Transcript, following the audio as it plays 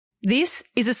This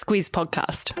is a Squiz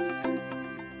podcast.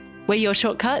 We're your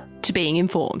shortcut to being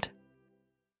informed.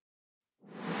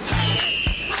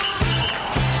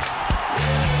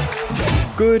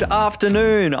 Good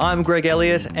afternoon, I'm Greg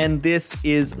Elliott and this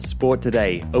is Sport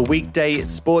Today, a weekday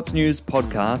sports news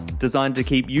podcast designed to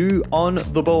keep you on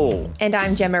the ball. And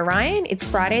I'm Gemma Ryan. It's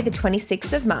Friday the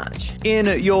 26th of March.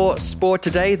 In your Sport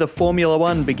Today, the Formula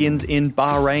One begins in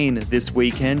Bahrain this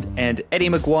weekend and Eddie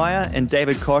Maguire and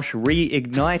David Koch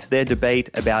reignite their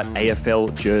debate about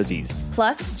AFL jerseys.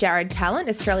 Plus, Jared Talent,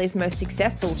 Australia's most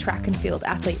successful track and field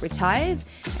athlete, retires,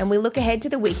 and we look ahead to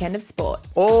the weekend of sport.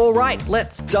 All right,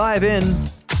 let's dive in.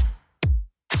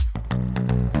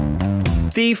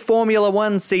 The Formula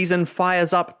One season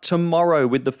fires up tomorrow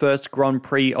with the first Grand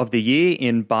Prix of the year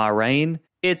in Bahrain.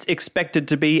 It's expected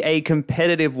to be a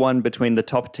competitive one between the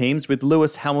top teams, with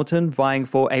Lewis Hamilton vying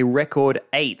for a record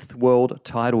 8th world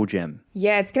title, Gem.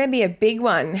 Yeah, it's going to be a big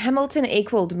one. Hamilton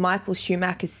equalled Michael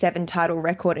Schumacher's 7-title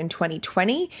record in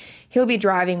 2020. He'll be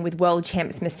driving with world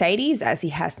champs Mercedes, as he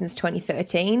has since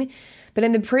 2013. But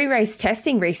in the pre-race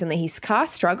testing recently, his car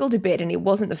struggled a bit and it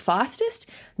wasn't the fastest.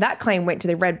 That claim went to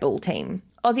the Red Bull team.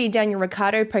 Aussie Daniel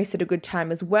Ricciardo posted a good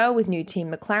time as well with new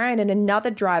team McLaren, and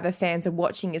another driver fans are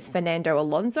watching is Fernando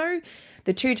Alonso.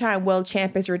 The two-time world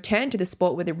champ has returned to the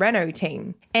sport with the Renault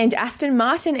team. And Aston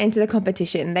Martin enter the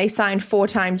competition. They signed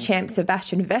 4-time champ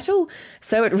Sebastian Vettel,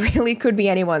 so it really could be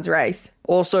anyone's race.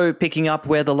 Also picking up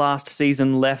where the last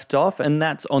season left off, and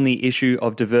that's on the issue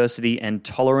of diversity and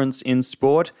tolerance in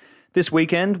sport. This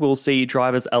weekend, we'll see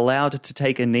drivers allowed to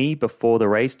take a knee before the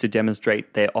race to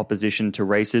demonstrate their opposition to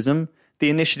racism. The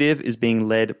initiative is being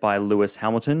led by Lewis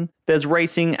Hamilton. There's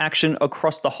racing action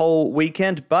across the whole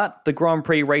weekend, but the Grand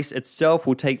Prix race itself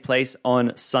will take place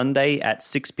on Sunday at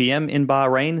 6 p.m. in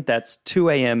Bahrain. That's 2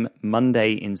 a.m.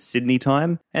 Monday in Sydney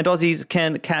time. And Aussies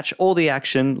can catch all the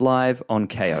action live on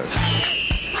KO.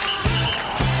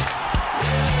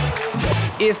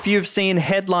 If you've seen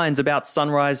headlines about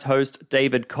Sunrise host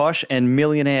David Koch and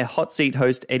Millionaire Hot Seat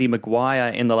host Eddie Maguire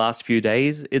in the last few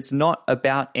days, it's not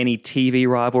about any TV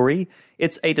rivalry.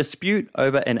 It's a dispute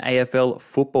over an AFL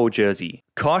football jersey.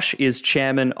 Koch is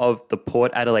chairman of the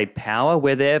Port Adelaide Power,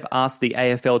 where they've asked the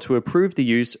AFL to approve the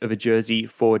use of a jersey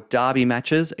for derby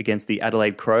matches against the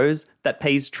Adelaide Crows that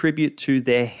pays tribute to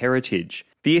their heritage.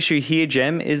 The issue here,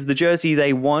 Gem, is the jersey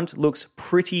they want looks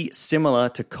pretty similar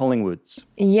to Collingwood's.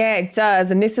 Yeah, it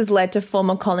does. And this has led to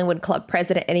former Collingwood club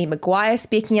president Eddie Maguire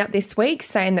speaking up this week,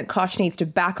 saying that Koch needs to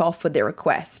back off with their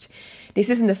request. This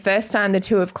isn't the first time the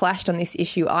two have clashed on this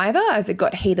issue either, as it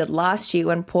got heated last year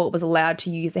when Port was allowed to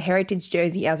use the heritage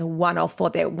jersey as a one-off for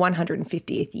their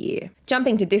 150th year.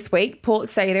 Jumping to this week, Port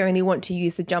say they only want to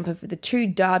use the jumper for the 2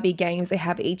 derby games they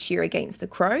have each year against the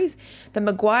Crows, but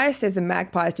Maguire says the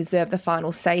Magpies deserve the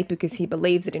final say because he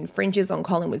believes it infringes on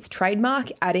Collingwood's trademark,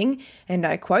 adding, and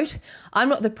I quote, "I'm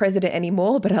not the president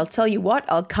anymore, but I'll tell you what,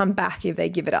 I'll come back if they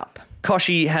give it up."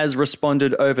 Kochie has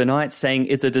responded overnight saying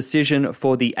it's a decision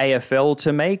for the AFL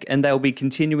to make and they'll be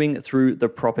continuing through the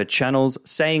proper channels,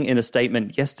 saying in a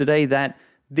statement yesterday that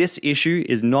this issue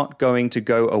is not going to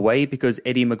go away because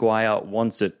Eddie Maguire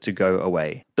wants it to go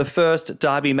away. The first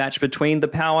derby match between the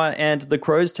Power and the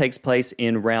Crows takes place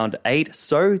in round 8,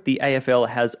 so the AFL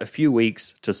has a few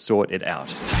weeks to sort it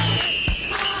out.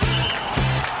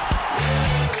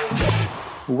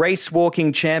 Race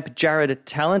walking champ Jared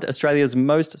Talent, Australia's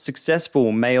most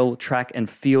successful male track and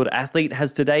field athlete,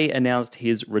 has today announced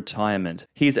his retirement.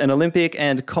 He's an Olympic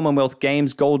and Commonwealth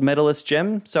Games gold medalist,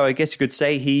 Gem, so I guess you could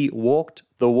say he walked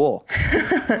the walk.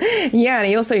 Yeah, and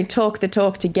he also talked the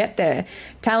talk to get there.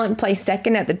 Talent placed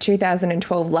second at the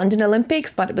 2012 London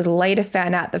Olympics, but it was later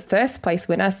found out the first place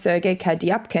winner, Sergei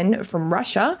Kadyapkin from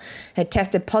Russia, had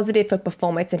tested positive for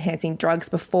performance-enhancing drugs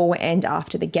before and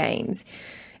after the Games.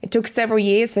 It took several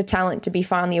years for Talent to be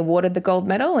finally awarded the gold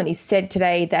medal, and he said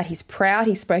today that he's proud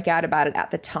he spoke out about it at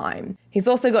the time. He's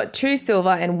also got 2 silver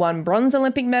and 1 bronze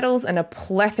Olympic medals and a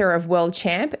plethora of world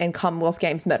champ and Commonwealth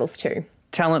Games medals too.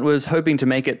 Talent was hoping to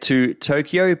make it to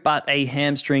Tokyo, but a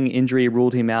hamstring injury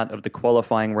ruled him out of the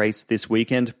qualifying race this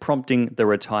weekend, prompting the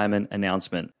retirement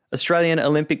announcement. Australian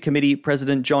Olympic Committee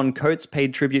President John Coates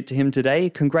paid tribute to him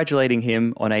today, congratulating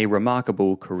him on a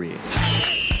remarkable career.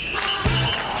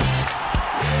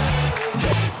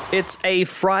 It's a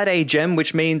Friday, Gem,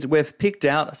 which means we've picked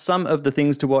out some of the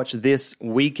things to watch this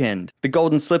weekend. The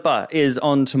Golden Slipper is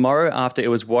on tomorrow after it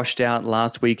was washed out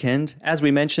last weekend. As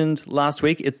we mentioned last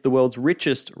week, it's the world's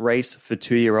richest race for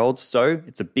 2-year-olds, so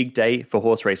it's a big day for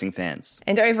horse racing fans.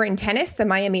 And over in tennis, the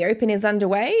Miami Open is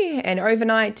underway, and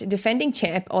overnight defending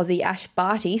champ Aussie Ash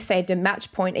Barty saved a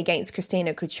match point against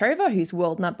Kristina Kuchova, who's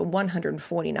world number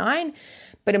 149.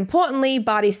 But importantly,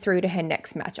 Barty's through to her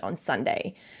next match on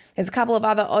Sunday. There's a couple of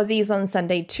other Aussies on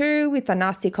Sunday too, with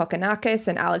Thanasi Kokkinakis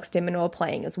and Alex de Minaur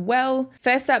playing as well.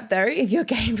 First up though, if you're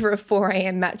game for a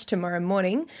 4am match tomorrow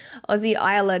morning, Aussie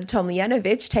Ayla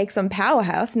Tomljanovic takes on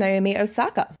powerhouse Naomi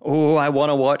Osaka. Oh, I want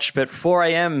to watch, but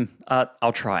 4am,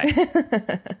 I'll try.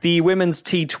 The women's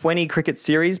T20 cricket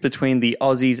series between the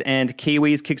Aussies and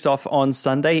Kiwis kicks off on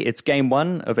Sunday. It's game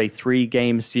 1 of a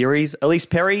 3-game series. Elise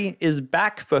Perry is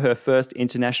back for her first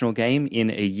international game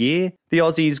in a year. The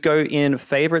Aussies go in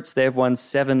favourites. They've won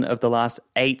 7 of the last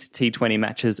 8 T20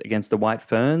 matches against the White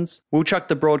Ferns. We'll chuck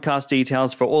the broadcast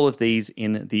details for all of these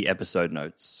in the episode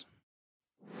notes.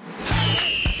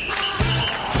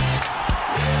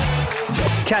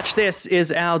 Catch This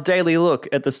is our daily look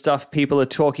at the stuff people are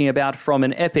talking about, from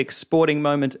an epic sporting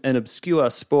moment, an obscure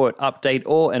sport update,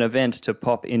 or an event to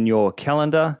pop in your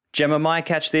calendar. Gemma, my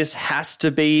Catch This has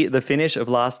to be the finish of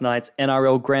last night's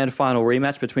NRL Grand Final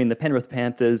rematch between the Penrith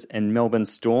Panthers and Melbourne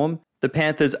Storm. The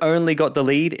Panthers only got the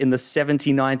lead in the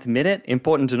 79th minute.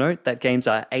 Important to note that games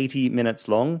are 80 minutes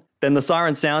long. Then the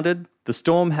siren sounded, the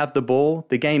Storm have the ball,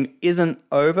 the game isn't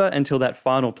over until that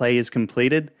final play is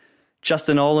completed.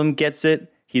 Justin Olam gets it.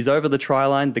 He's over the try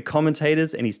line. The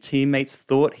commentators and his teammates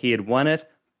thought he had won it,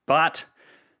 but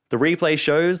the replay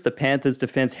shows the Panthers'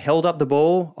 defense held up the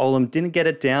ball. Olam didn't get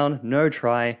it down. No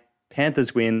try.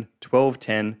 Panthers win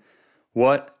 12-10.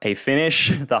 What a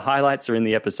finish. The highlights are in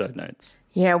the episode notes.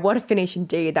 Yeah, what a finish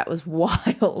indeed. That was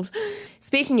wild.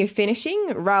 Speaking of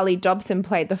finishing, Riley Dobson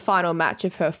played the final match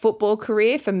of her football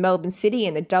career for Melbourne City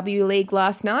in the W League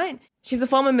last night. She's a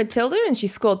former Matilda and she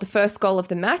scored the first goal of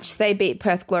the match. They beat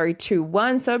Perth Glory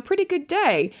 2-1, so a pretty good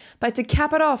day. But to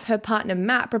cap it off, her partner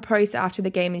Matt proposed after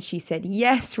the game and she said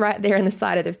yes right there on the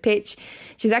side of the pitch.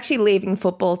 She's actually leaving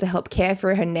football to help care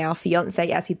for her now fiancé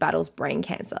as he battles brain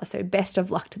cancer. So best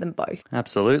of luck to them both.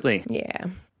 Absolutely. Yeah.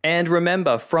 And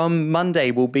remember, from Monday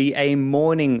will be a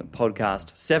morning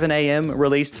podcast, 7am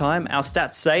release time. Our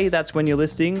stats say that's when you're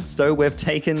listening, so we've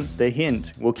taken the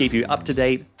hint. We'll keep you up to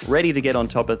date, ready to get on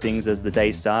top of things as the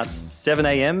day starts.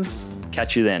 7am,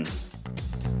 catch you then.